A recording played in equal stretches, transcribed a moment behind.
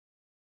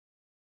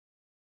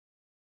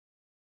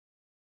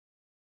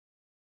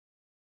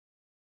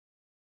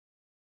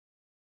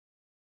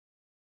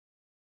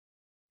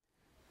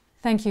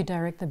Thank you,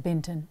 Director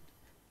Benton,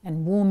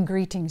 and warm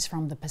greetings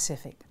from the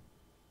Pacific.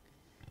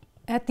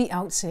 At the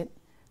outset,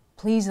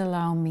 please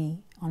allow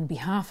me, on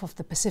behalf of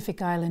the Pacific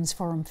Islands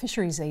Forum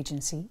Fisheries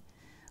Agency,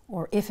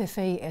 or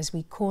FFA as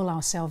we call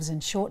ourselves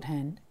in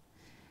shorthand,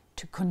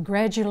 to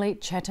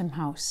congratulate Chatham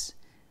House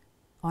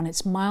on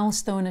its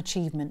milestone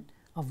achievement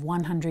of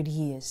 100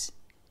 years.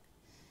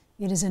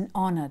 It is an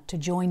honor to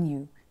join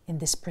you in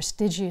this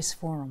prestigious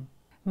forum.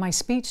 My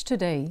speech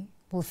today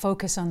will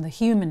focus on the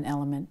human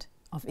element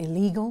of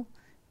illegal,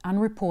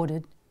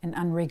 unreported, and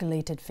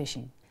unregulated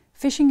fishing.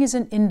 Fishing is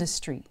an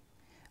industry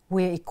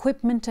where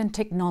equipment and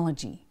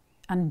technology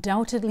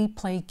undoubtedly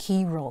play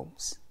key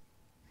roles.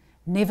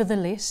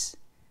 Nevertheless,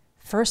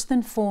 first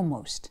and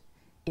foremost,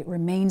 it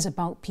remains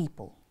about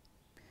people,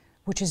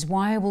 which is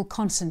why I will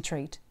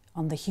concentrate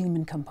on the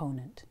human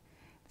component.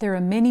 There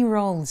are many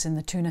roles in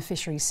the tuna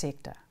fisheries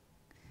sector: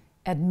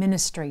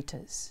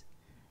 administrators,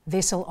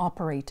 vessel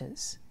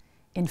operators,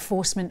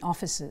 enforcement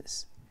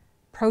officers,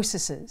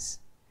 processors,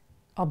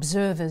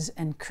 observers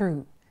and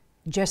crew,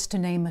 just to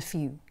name a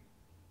few.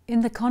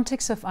 In the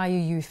context of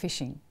IUU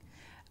fishing,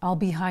 I'll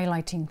be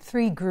highlighting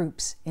three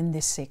groups in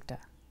this sector.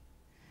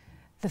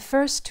 The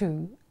first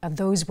two are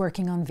those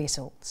working on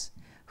vessels,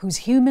 whose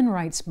human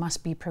rights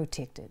must be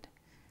protected,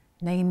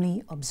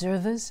 namely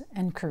observers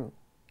and crew.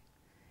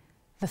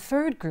 The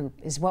third group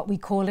is what we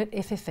call at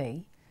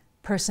FFA,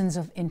 persons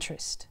of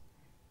interest,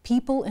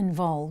 people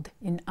involved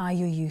in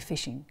IUU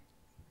fishing.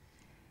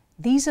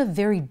 These are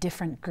very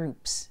different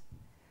groups,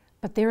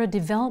 but there are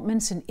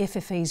developments in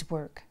FFA's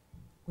work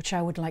which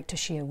I would like to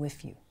share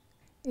with you.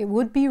 It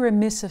would be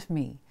remiss of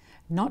me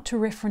not to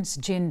reference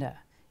gender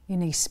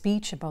in a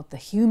speech about the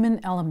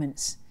human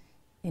elements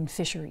in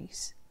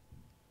fisheries.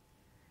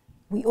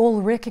 We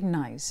all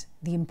recognize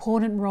the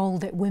important role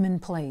that women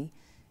play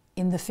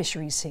in the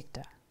fisheries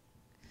sector.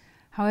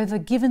 However,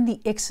 given the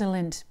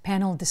excellent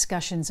panel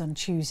discussions on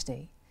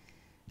Tuesday,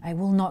 I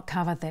will not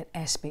cover that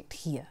aspect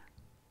here.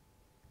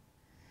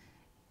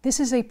 This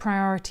is a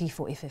priority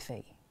for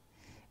FFA,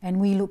 and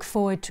we look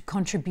forward to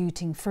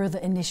contributing further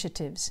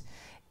initiatives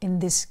in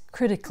this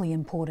critically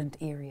important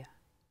area.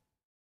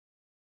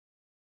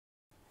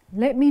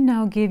 Let me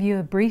now give you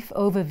a brief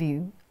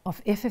overview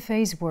of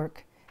FFA's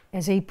work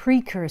as a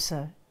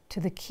precursor to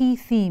the key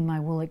theme I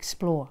will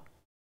explore.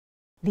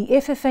 The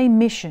FFA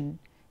mission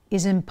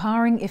is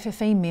empowering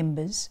FFA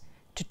members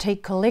to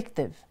take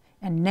collective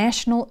and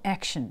national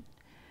action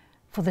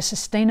for the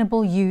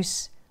sustainable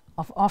use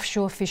of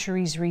offshore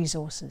fisheries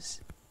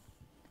resources.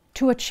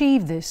 To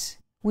achieve this,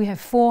 we have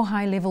 4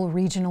 high-level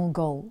regional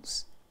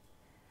goals.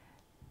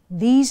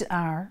 These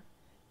are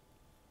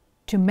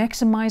to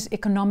maximize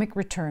economic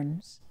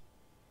returns,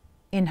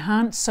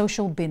 enhance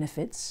social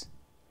benefits,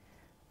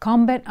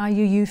 combat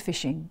IUU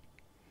fishing,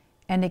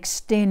 and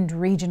extend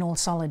regional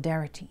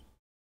solidarity.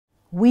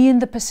 We in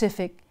the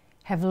Pacific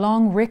have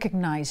long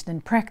recognized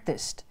and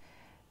practiced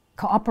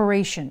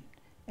cooperation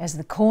as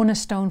the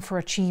cornerstone for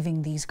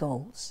achieving these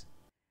goals.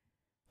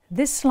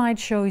 This slide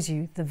shows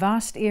you the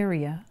vast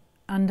area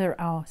under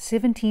our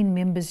 17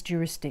 members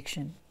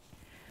jurisdiction.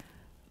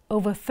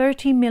 Over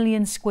 30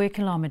 million square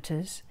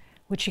kilometers,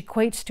 which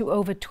equates to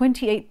over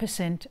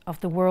 28% of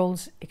the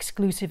world's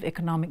exclusive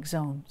economic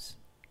zones.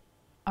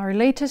 Our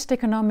latest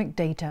economic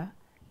data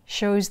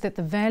shows that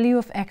the value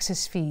of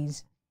access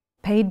fees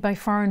paid by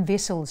foreign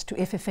vessels to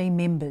FFA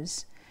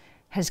members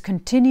has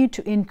continued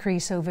to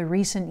increase over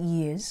recent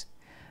years,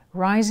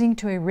 rising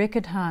to a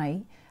record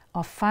high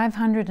of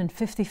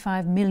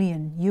 $555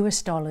 million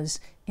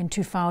in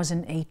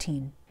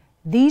 2018.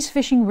 These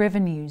fishing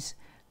revenues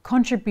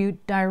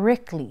contribute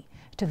directly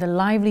to the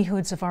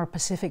livelihoods of our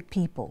Pacific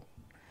people,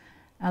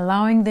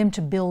 allowing them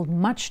to build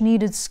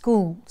much-needed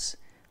schools,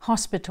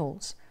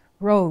 hospitals,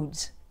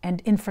 roads,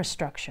 and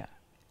infrastructure.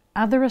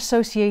 Other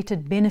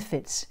associated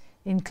benefits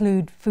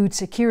include food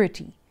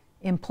security,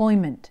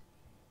 employment,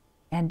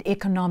 and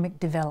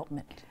economic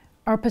development.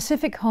 Our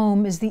Pacific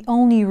home is the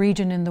only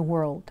region in the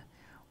world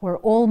where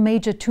all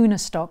major tuna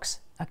stocks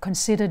are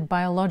considered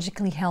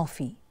biologically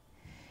healthy,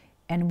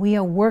 and we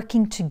are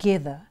working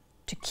together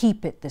to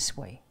keep it this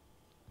way.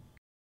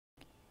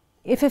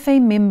 FFA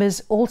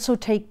members also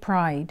take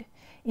pride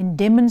in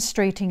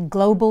demonstrating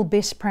global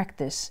best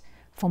practice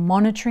for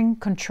monitoring,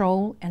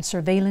 control, and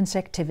surveillance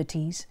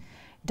activities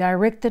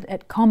directed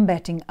at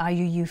combating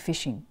IUU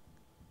fishing.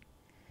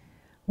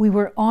 We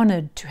were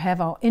honored to have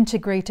our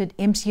integrated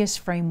MCS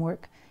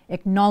framework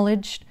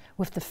acknowledged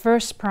with the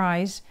first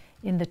prize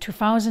in the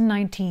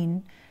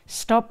 2019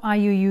 Stop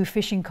IUU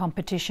Fishing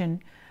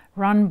competition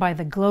run by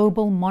the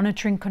Global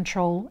Monitoring,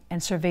 Control,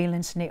 and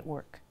Surveillance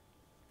Network.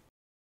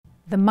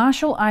 The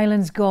Marshall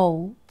Islands'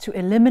 goal to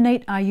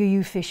eliminate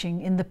IUU fishing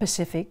in the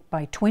Pacific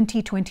by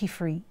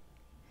 2023,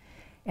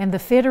 and the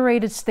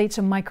Federated States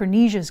of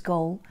Micronesia's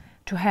goal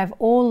to have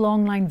all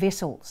longline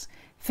vessels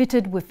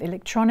fitted with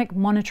electronic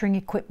monitoring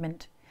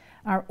equipment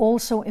are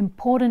also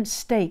important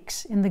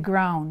stakes in the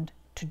ground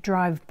to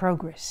drive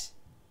progress.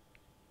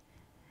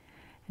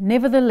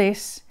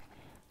 Nevertheless,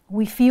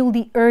 we feel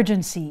the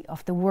urgency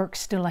of the work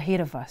still ahead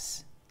of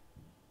us.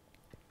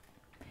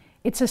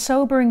 It's a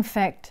sobering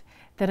fact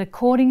that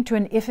according to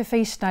an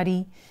FFA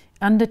study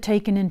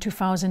undertaken in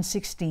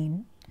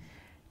 2016,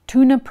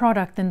 tuna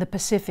product in the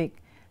Pacific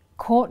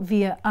caught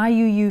via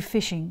IUU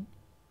fishing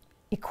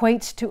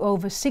equates to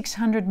over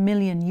 $600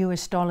 million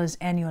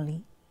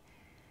annually,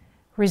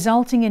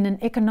 resulting in an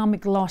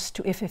economic loss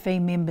to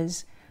FFA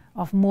members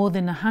of more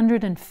than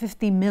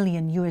 $150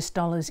 million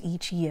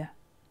each year.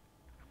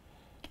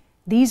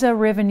 These are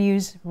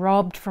revenues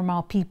robbed from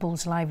our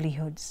people's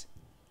livelihoods.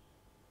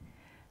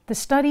 The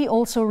study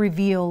also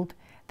revealed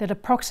that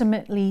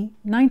approximately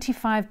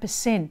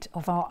 95%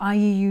 of our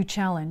IUU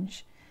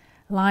challenge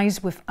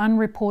lies with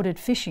unreported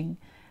fishing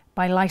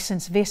by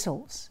licensed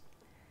vessels,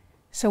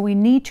 so we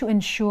need to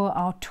ensure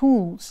our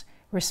tools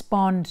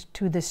respond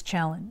to this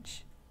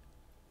challenge.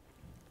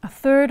 A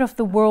third of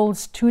the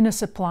world's tuna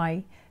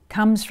supply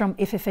comes from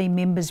FFA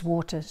members'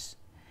 waters,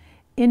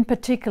 in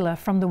particular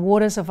from the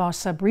waters of our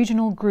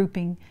sub-regional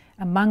grouping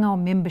among our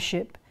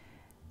membership,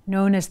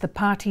 known as the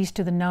parties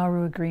to the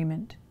Nauru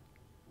Agreement.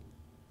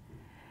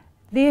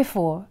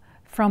 Therefore,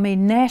 from a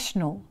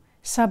national,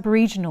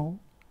 sub-regional,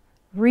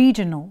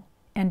 regional,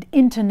 and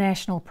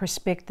international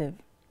perspective,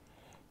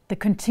 the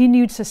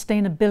continued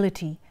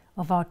sustainability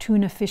of our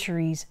tuna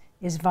fisheries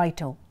is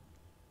vital.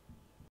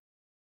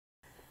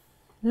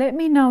 Let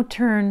me now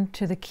turn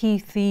to the key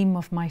theme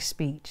of my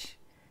speech,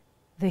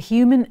 the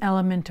human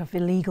element of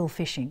illegal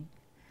fishing,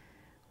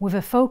 with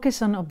a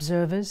focus on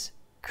observers,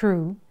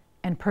 crew,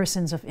 and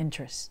persons of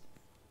interest.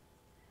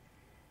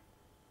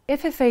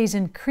 FFA is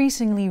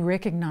increasingly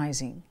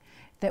recognizing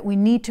that we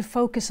need to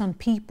focus on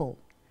people,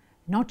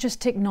 not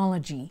just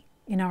technology,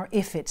 in our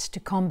efforts to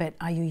combat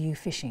IUU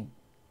fishing.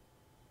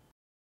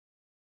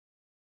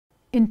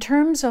 In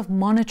terms of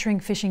monitoring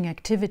fishing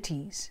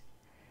activities,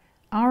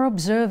 our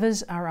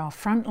observers are our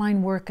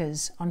frontline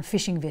workers on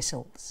fishing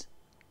vessels.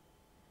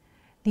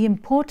 The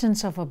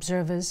importance of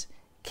observers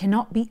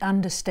cannot be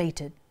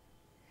understated,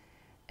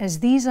 as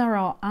these are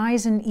our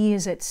eyes and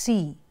ears at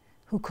sea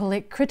who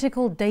collect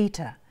critical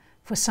data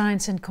for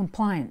science and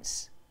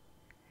compliance,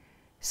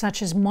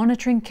 such as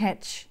monitoring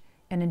catch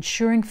and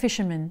ensuring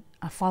fishermen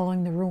are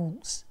following the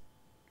rules.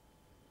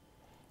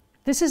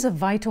 This is a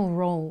vital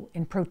role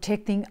in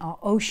protecting our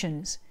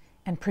oceans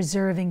and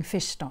preserving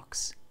fish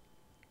stocks.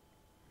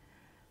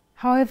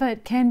 However,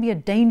 it can be a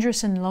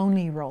dangerous and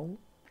lonely role,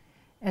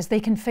 as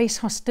they can face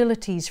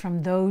hostilities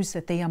from those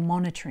that they are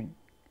monitoring,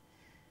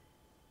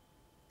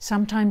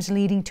 sometimes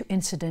leading to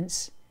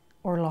incidents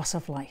or loss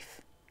of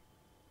life.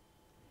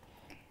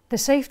 The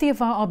safety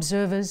of our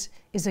observers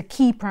is a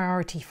key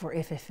priority for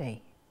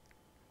FFA.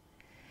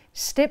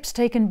 Steps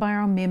taken by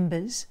our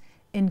members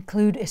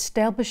include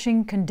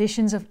establishing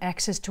conditions of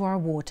access to our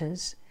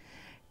waters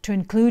to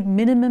include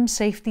minimum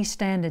safety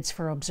standards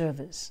for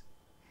observers,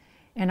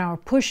 and our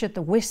push at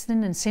the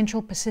Western and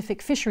Central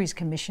Pacific Fisheries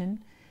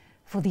Commission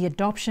for the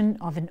adoption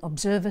of an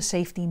observer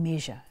safety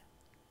measure.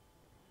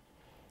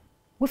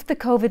 With the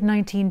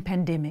COVID-19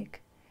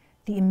 pandemic,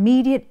 the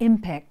immediate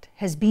impact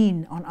has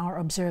been on our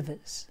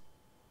observers.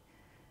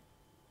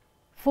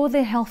 For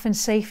their health and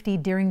safety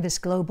during this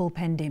global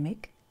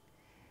pandemic,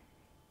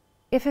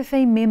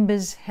 FFA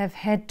members have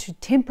had to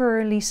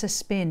temporarily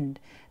suspend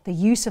the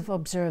use of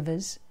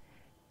observers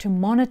to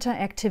monitor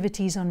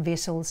activities on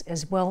vessels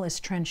as well as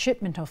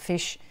transshipment of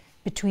fish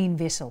between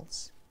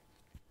vessels.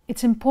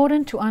 It's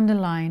important to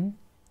underline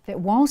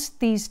that whilst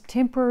these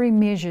temporary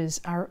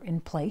measures are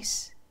in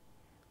place,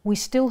 we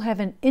still have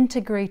an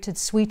integrated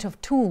suite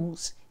of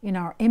tools in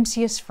our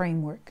MCS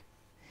framework,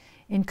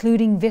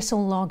 including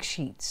vessel log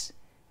sheets,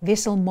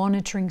 vessel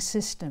monitoring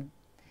system,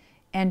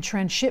 and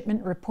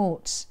transshipment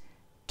reports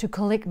to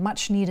collect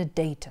much-needed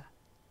data.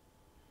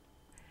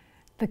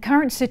 The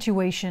current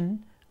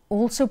situation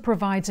also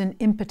provides an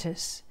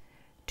impetus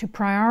to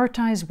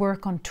prioritize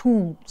work on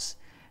tools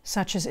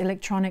such as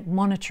electronic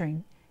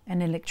monitoring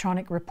and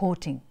electronic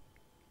reporting.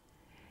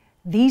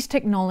 These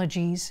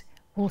technologies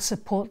will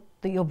support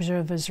the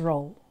observer's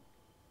role.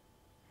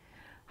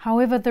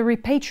 However, the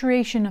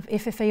repatriation of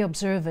FFA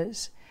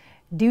observers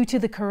due to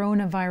the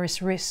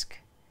coronavirus risk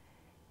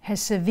has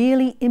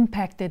severely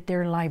impacted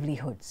their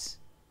livelihoods.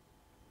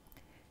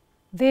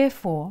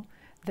 Therefore,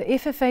 the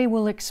FFA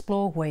will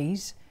explore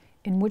ways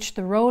in which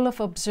the role of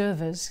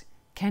observers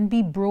can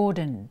be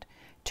broadened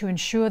to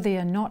ensure they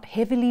are not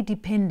heavily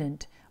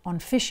dependent on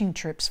fishing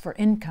trips for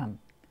income,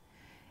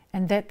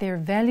 and that their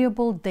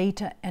valuable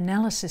data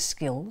analysis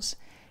skills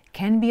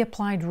can be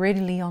applied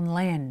readily on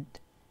land,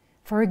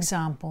 for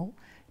example,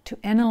 to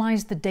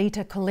analyze the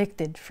data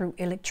collected through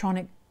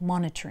electronic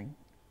monitoring.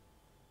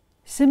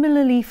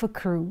 Similarly for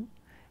crew,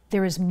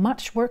 there is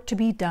much work to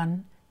be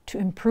done to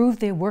improve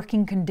their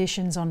working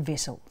conditions on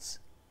vessels.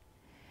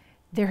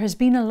 There has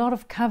been a lot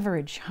of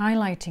coverage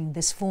highlighting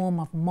this form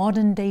of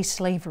modern-day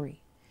slavery,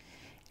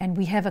 and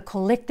we have a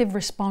collective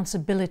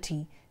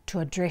responsibility to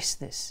address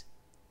this.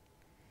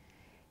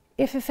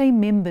 FFA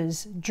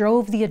members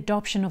drove the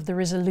adoption of the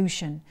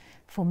resolution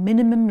for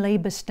minimum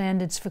labour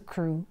standards for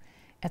crew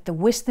at the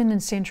Western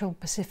and Central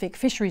Pacific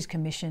Fisheries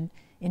Commission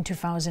in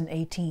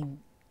 2018.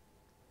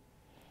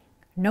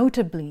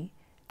 Notably,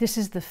 This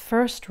is the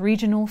first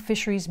regional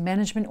fisheries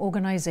management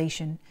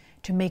organization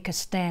to make a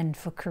stand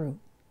for crew.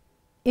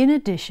 In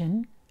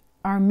addition,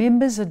 our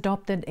members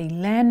adopted a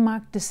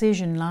landmark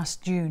decision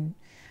last June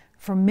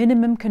for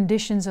minimum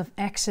conditions of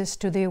access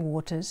to their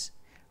waters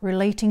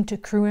relating to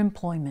crew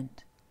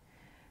employment,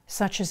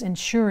 such as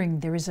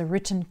ensuring there is a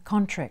written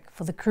contract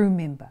for the crew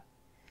member,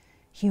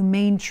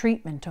 humane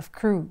treatment of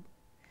crew,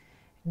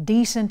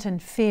 decent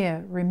and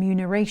fair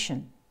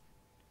remuneration,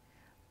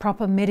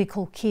 proper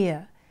medical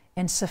care,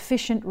 and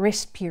sufficient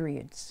rest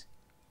periods.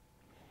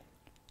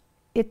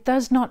 It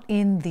does not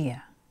end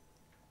there.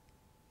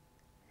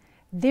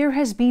 There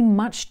has been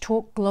much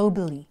talk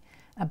globally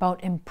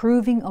about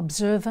improving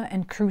observer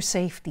and crew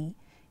safety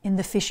in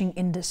the fishing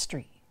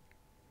industry.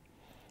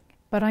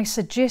 But I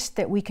suggest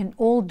that we can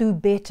all do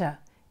better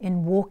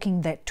in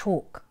walking that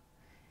talk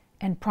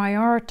and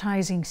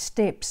prioritizing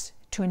steps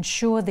to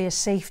ensure their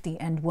safety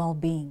and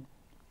well-being.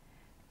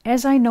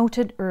 As I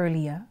noted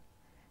earlier,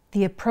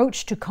 the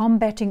approach to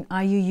combating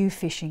IUU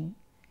fishing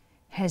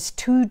has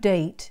to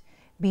date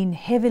been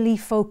heavily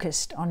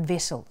focused on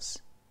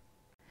vessels.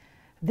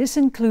 This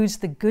includes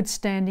the good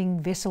standing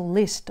vessel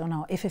list on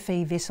our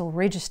FFA vessel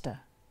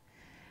register,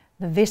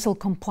 the vessel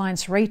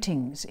compliance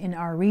ratings in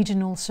our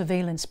regional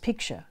surveillance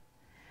picture,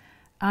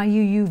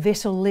 IUU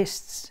vessel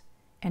lists,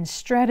 and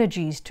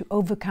strategies to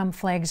overcome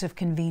flags of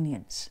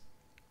convenience.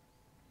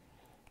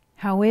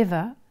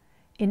 However,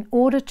 in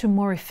order to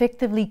more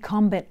effectively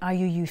combat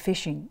IUU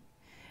fishing,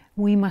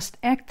 we must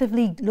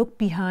actively look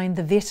behind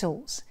the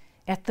vessels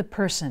at the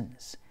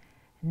persons,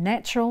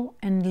 natural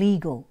and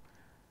legal,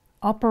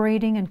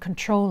 operating and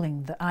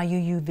controlling the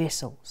IUU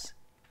vessels.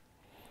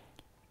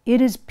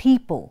 It is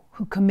people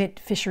who commit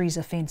fisheries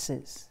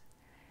offences.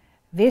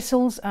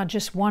 Vessels are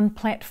just one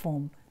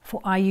platform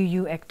for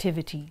IUU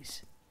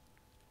activities.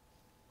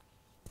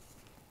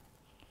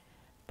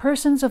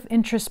 Persons of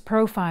interest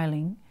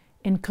profiling,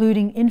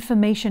 including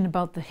information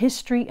about the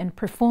history and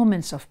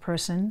performance of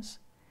persons,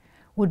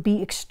 would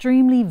be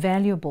extremely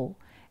valuable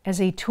as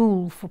a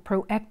tool for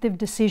proactive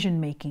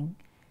decision-making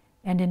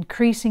and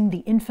increasing the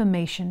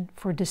information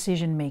for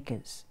decision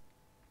makers.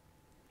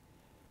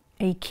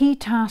 A key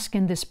task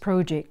in this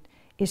project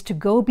is to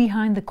go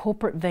behind the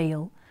corporate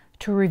veil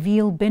to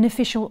reveal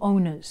beneficial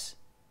owners,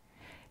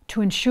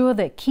 to ensure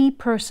that key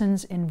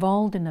persons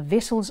involved in a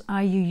vessel's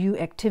IUU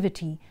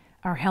activity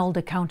are held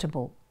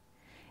accountable,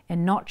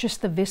 and not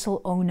just the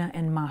vessel owner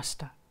and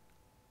master.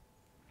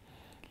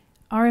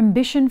 Our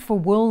ambition for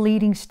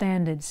world-leading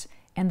standards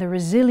and the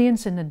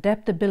resilience and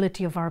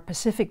adaptability of our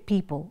Pacific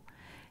people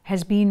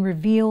has been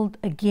revealed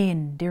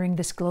again during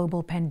this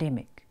global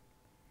pandemic.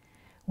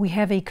 We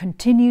have a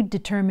continued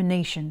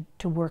determination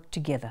to work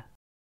together.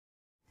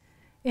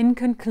 In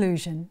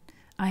conclusion,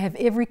 I have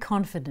every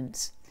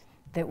confidence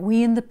that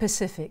we in the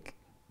Pacific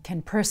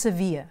can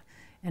persevere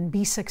and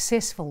be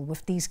successful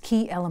with these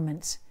key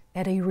elements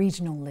at a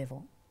regional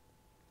level.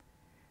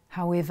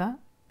 However,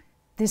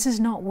 this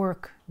is not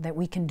work that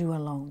we can do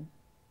alone.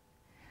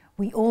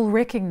 We all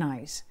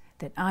recognize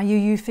that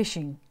IUU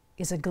fishing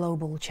is a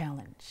global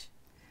challenge.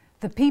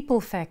 The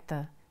people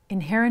factor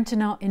inherent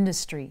in our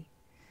industry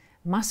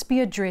must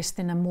be addressed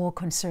in a more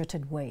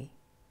concerted way.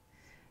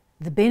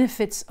 The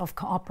benefits of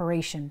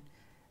cooperation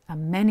are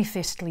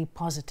manifestly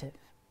positive.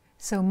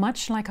 So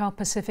much like our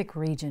Pacific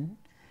region,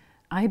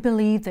 I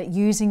believe that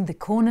using the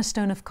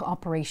cornerstone of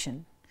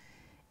cooperation,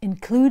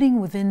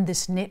 including within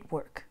this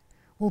network,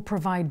 will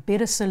provide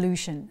better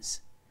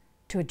solutions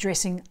to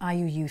addressing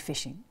IUU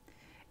fishing.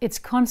 Its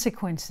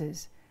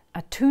consequences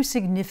are too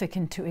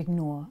significant to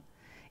ignore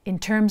in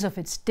terms of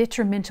its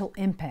detrimental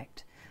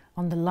impact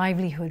on the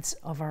livelihoods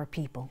of our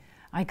people.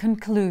 I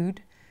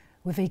conclude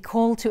with a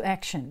call to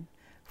action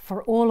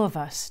for all of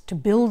us to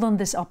build on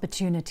this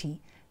opportunity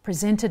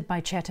presented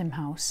by Chatham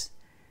House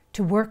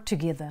to work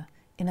together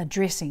in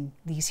addressing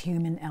these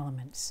human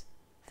elements.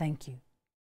 Thank you.